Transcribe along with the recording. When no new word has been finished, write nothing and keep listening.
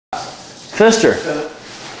Pfister.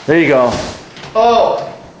 There you go.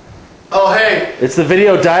 Oh, hey. It's the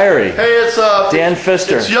video diary. Hey, it's Dan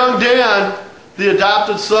Pfister. It's young Dan, the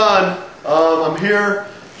adopted son. I'm here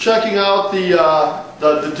checking out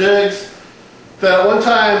the digs that one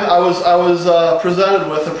time I was presented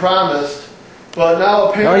with and promised, but now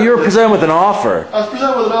apparently. No, you were presented with an offer. I was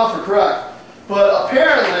presented with an offer, correct? But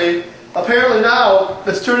apparently now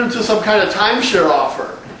it's turned into some kind of timeshare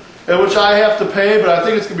offer, in which I have to pay, but I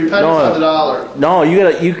think it's gonna be pennies on the dollar. No,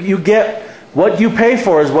 you get what you pay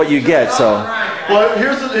for is what you get. So. Well,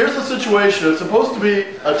 here's the situation. It's supposed to be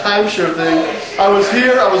a timeshare thing. I was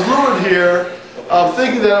lured here,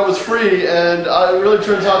 thinking that it was free, and it really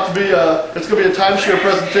turns out to be it's going to be a timeshare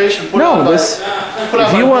presentation. If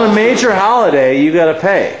you want a major holiday, you got to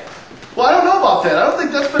pay. Well, I don't know about that. I don't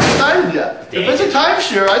think that's been decided yet. If it's a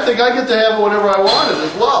timeshare, I think I get to have it whenever I want it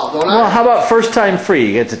as well, don't I? Well, how about first time free?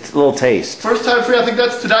 You get a little taste. First time free, I think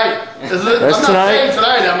that's tonight. Isn't it? That's I'm not paying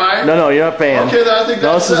tonight, am I? No, you're not paying. Okay, then I think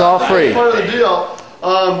that's this is all free. part of the deal.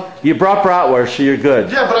 You brought bratwurst, so you're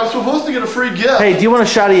good. Yeah, but I'm supposed to get a free gift. Hey, do you want a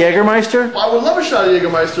shot of Jägermeister? I would love a shot of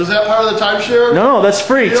Jägermeister. Is that part of the timeshare? No, that's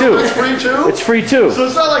free too. It's free too? It's free too. So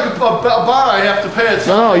it's not like a bar I have to pay. It's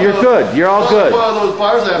no, you're good. You're all good. One of those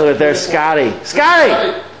bars I have Look to at there, Scotty.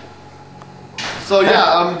 Scotty! So yeah,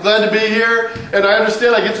 I'm glad to be here, and I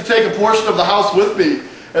understand I get to take a portion of the house with me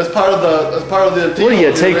as part of the deal. What do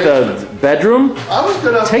you take the bedroom? I was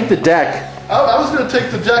gonna take the deck. I was going to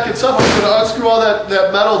take the deck itself. I was going to unscrew all that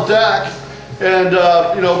metal deck and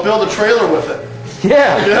build a trailer with it.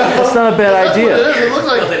 Yeah, that's not a bad idea. What it is. It looks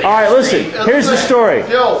like. All right, listen. Here's the story.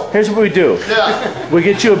 Yo. Here's what we do. Yeah. We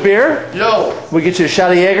get you a beer. Yo. We get you a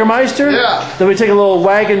shot of Jägermeister. Yeah. Then we take a little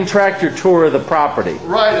wagon tractor tour of the property.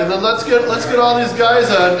 Right, and then let's get all these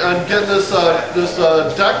guys on getting this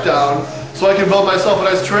deck down, so I can build myself a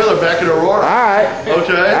nice trailer back in Aurora. All right.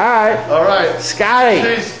 Okay. All right. Scotty.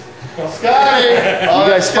 Jeez. Scotty! You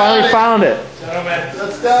guys finally found it. Gentlemen.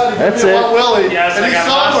 That's Scotty. That's it. Willie. Yes, and I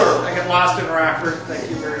got lost in Rockford. Thank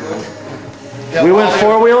you very much. Yeah, we went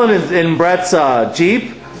four-wheeling in Brett's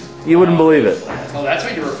Jeep. You wouldn't believe it. Oh, that's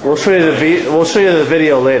what you were. We'll show you the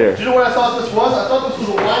video later. Do you know what I thought this was? I thought this was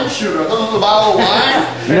a wine shooter. I thought this was a bottle of wine.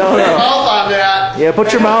 No. Put your mouth on that. Yeah,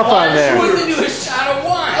 put your mouth on there. What did they do? A shot of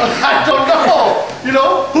wine? I don't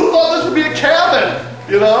know. Who thought this would be a cabin?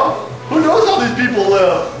 Who knows how these people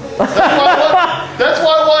live? That's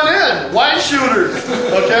why I went in. Wine shooters,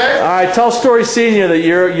 okay? All right, tell Story Senior that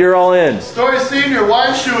you're all in. Story Senior,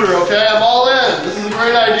 wine shooter, okay? I'm all in. This is a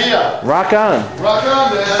great idea. Rock on. Rock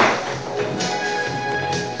on, man.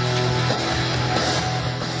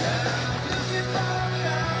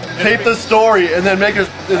 Tape the story and then make a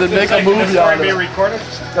movie out of it. Recorded?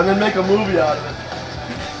 And then make a movie out of it.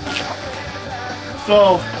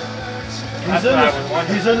 So.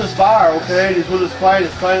 He's in this bar, okay, and he's with his client.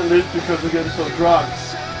 His client leaves because they're getting so drunk.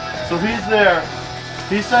 So he's there.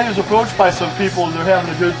 He said he was approached by some people and they're having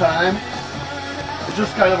a good time. It's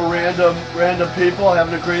just kind of a random people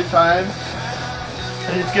having a great time.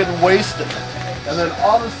 And he's getting wasted. And then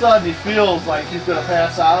all of a sudden he feels like he's going to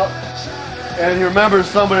pass out. And he remembers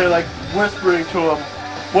somebody like whispering to him,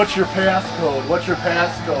 "What's your passcode? What's your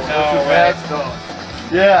passcode? What's your passcode?"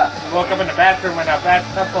 Yeah. I woke up in the bathroom with a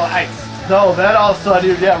bathtub full of ice. No, then all of a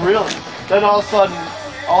sudden, yeah, really. Then all of a sudden,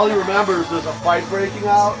 all he remembers is a fight breaking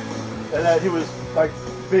out, and that he was like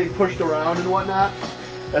being pushed around and whatnot.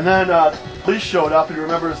 And then police showed up, and he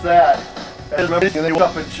remembers that. And they woke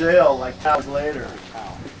up in jail like 2 hours later.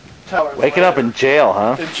 Waking up in jail,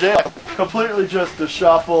 huh? In jail, completely just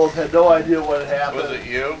disheveled, had no idea what had happened. Was it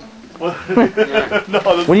you?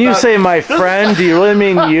 No, when you say my friend, do you really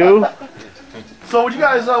mean you? So what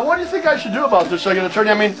do you think I should do about this? Should I get an attorney?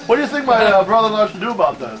 I mean, what do you think my brother-in-law should do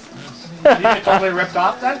about this? You get totally ripped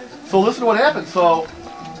off then? So listen to what happened. So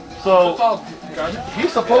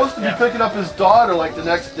he's supposed to be picking up his daughter like the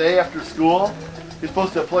next day after school. He's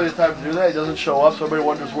supposed to have plenty of time to do that. He doesn't show up, so everybody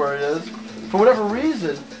wonders where he is. For whatever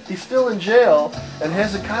reason, he's still in jail and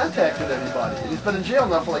hasn't contacted anybody. And he's been in jail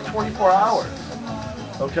now for like 24 hours.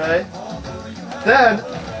 Okay? Then,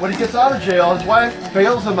 when he gets out of jail, his wife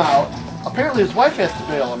bails him out. Apparently his wife has to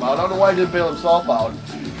bail him out. I don't know why he didn't bail himself out.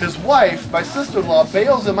 His wife, my sister-in-law,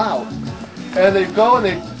 bails him out. And they go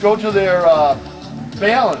to their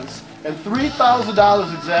balance, and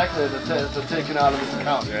 $3,000 exactly they're taken out of his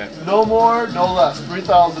account. No more, no less.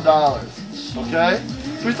 $3,000. Okay?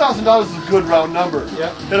 $3,000 is a good round number.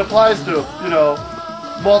 It applies to,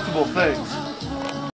 multiple things.